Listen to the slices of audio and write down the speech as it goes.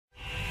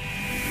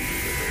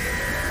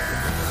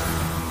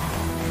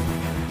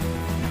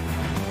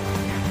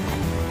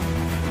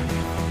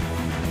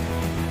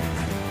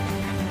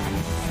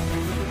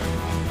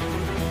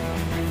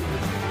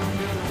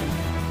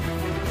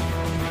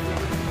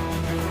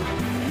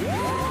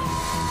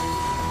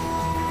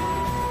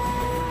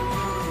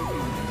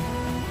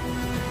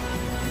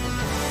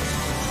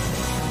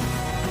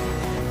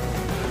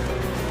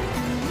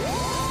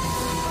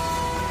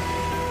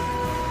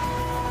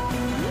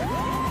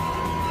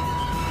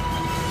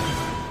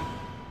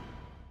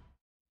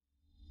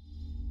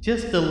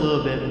Just a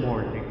little bit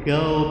more to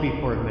go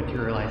before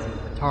materializing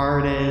the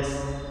TARDIS.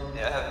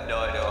 Yeah, I have no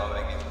idea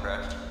why my game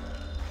crashed.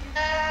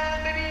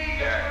 Maybe.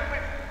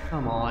 There.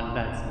 Come on,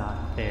 that's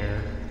not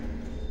fair.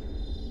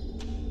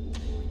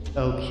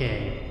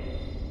 Okay.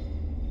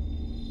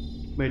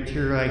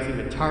 Materializing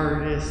the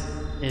TARDIS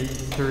in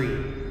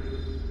 3,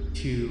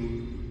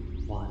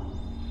 2, 1.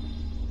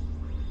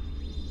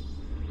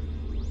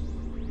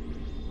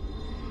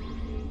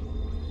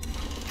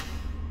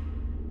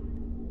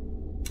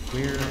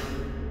 Where?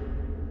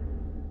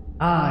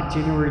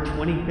 January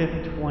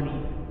 25th,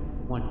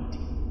 2020.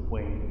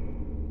 Wait.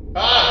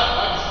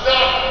 I'm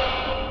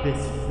stuck! This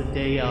is the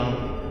day of...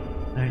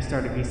 I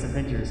started Beast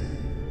Avengers.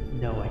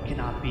 No, I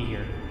cannot be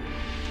here.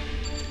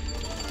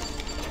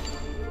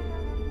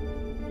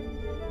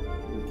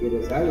 Get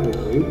us out of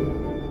here,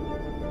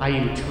 dude. I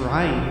am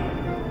trying.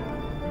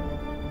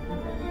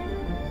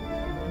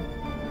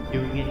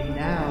 Doing it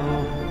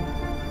now.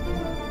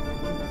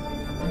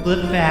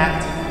 Flip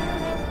fact.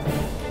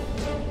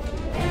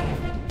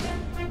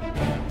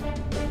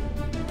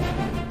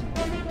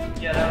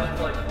 Yeah, that was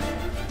like...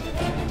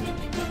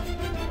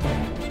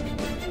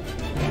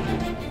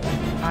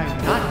 I'm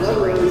not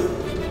worried.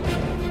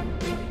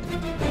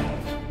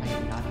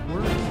 I'm not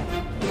worried.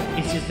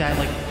 It's just that,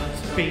 like,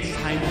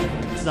 space-time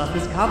stuff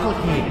is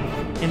complicated.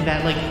 And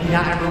that, like,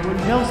 not everyone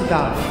knows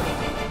about it.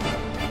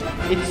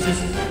 It's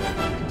just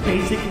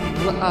basic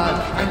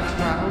time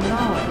travel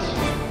knowledge.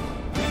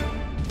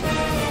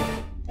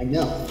 I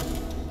know.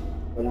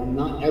 But I'm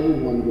not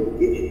everyone will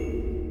get it.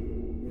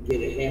 I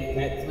get it half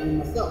that time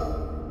myself.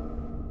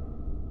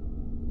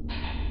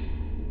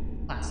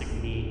 Classic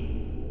me.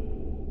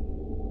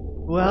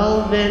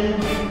 Well, then,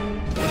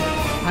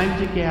 time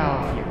to get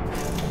out of here.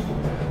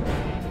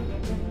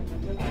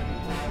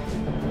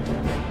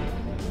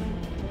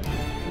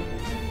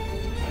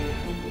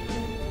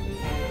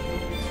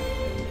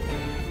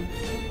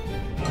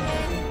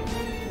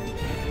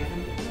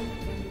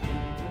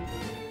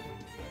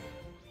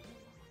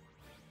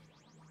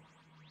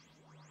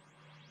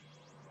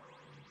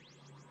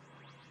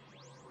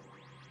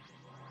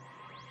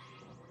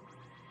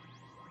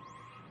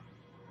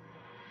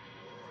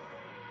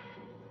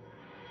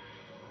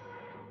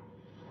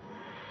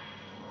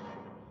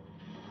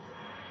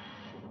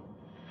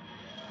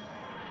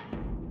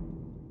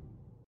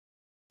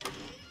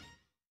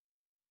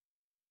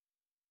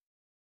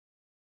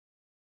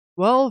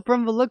 Well,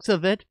 from the looks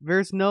of it,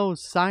 there's no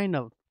sign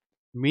of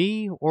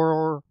me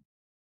or,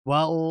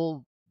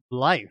 well,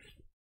 life.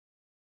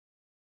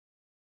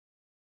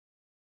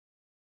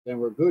 Then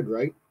we're good,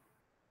 right?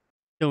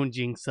 Don't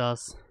jinx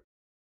us.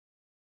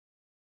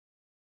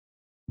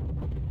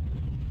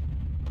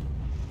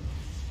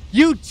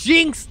 You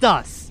jinxed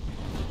us!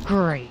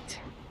 Great.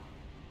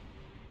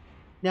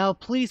 Now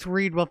please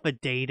read what the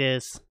date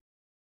is.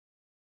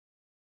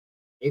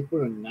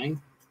 April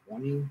 9th,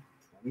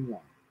 2021.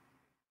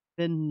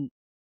 Then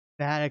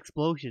that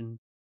explosion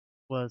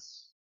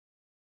was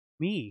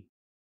me.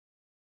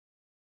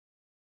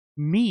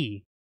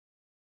 Me.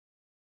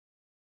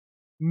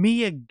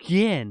 Me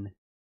again.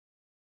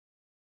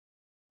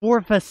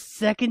 For the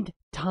second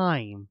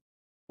time.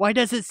 Why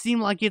does it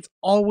seem like it's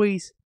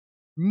always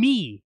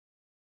me?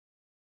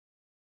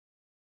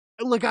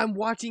 Like I'm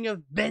watching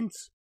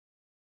events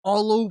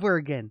all over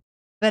again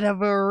that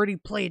have already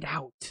played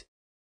out.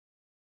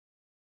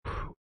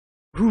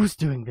 Who's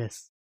doing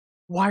this?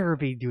 Why are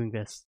they doing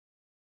this?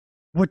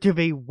 What do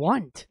they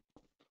want?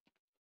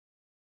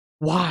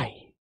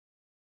 Why?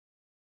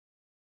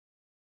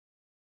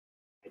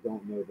 I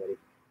don't know, buddy.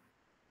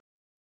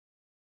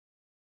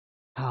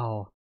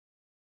 How?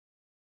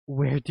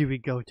 Where do we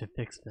go to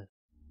fix this?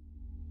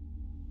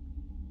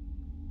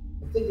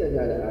 I think I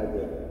got an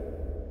idea.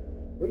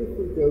 What if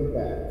we go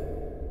back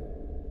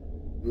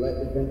and let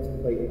events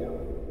play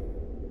out?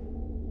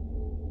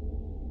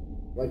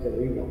 Like a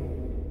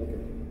rewind, like a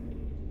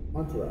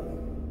entourage.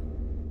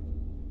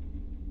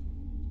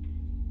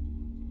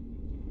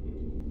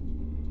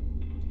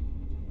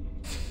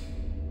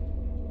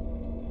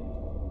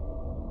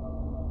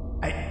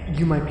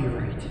 You might be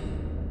right.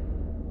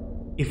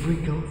 If we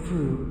go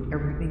through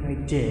everything I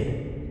did,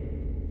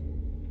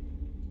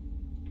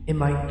 it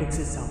might fix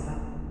itself out.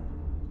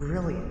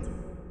 Brilliant.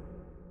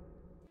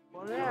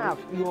 FNAF,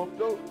 you won't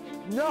go.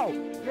 No!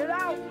 Get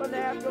out,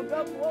 FNAF! You'll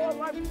go blow up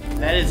my.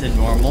 That isn't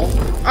normal.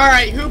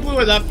 Alright, who blew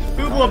it up?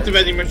 Who blew up the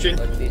vending machine?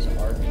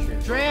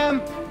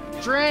 Dram!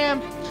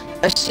 Dram!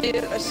 I see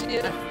it, I see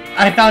it.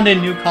 I found a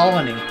new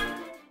colony. I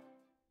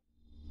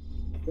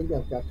think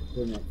I've got to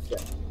turn that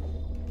set.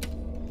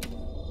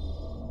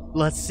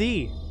 Let's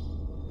see.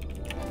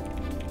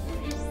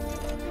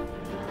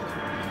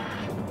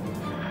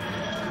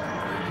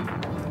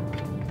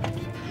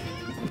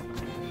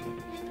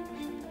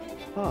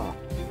 Huh.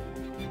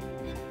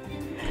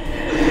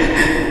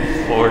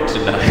 For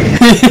tonight.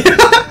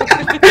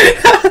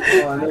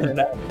 Oh, I'm in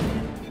bed.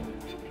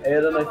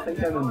 Aiden, I think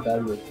I'm in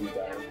bed with you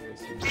guys.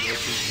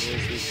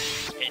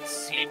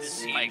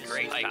 It's my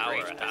great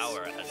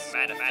power has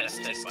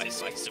manifested my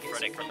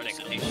schizophrenic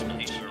hallucination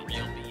into a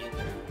real being.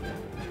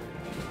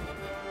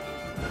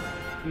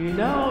 You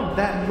know,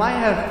 that might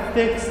have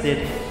fixed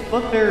it,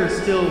 but there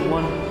is still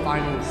one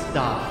final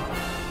stop.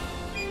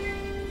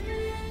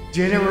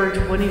 January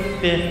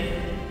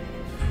 25th,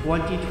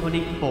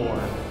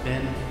 2024,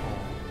 then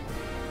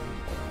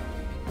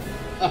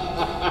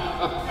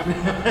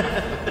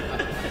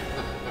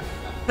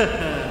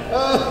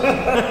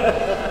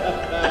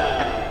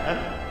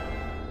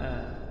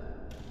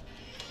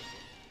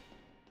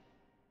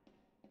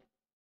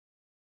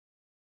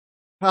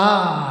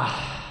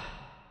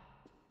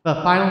the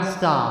final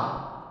stop.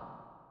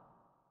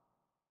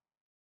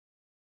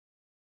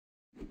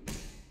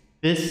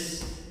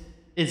 This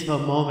is the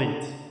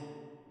moment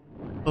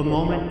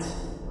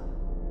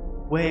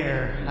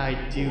where I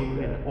do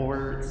an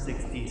Order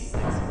 66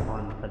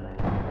 on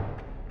banana.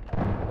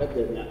 That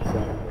did not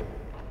sound good.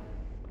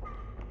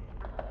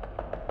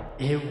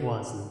 It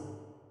wasn't.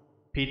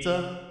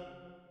 Pizza?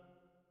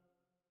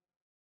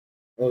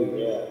 Oh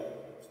yeah,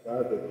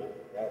 Star did not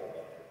forget about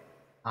it.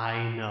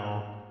 I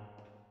know.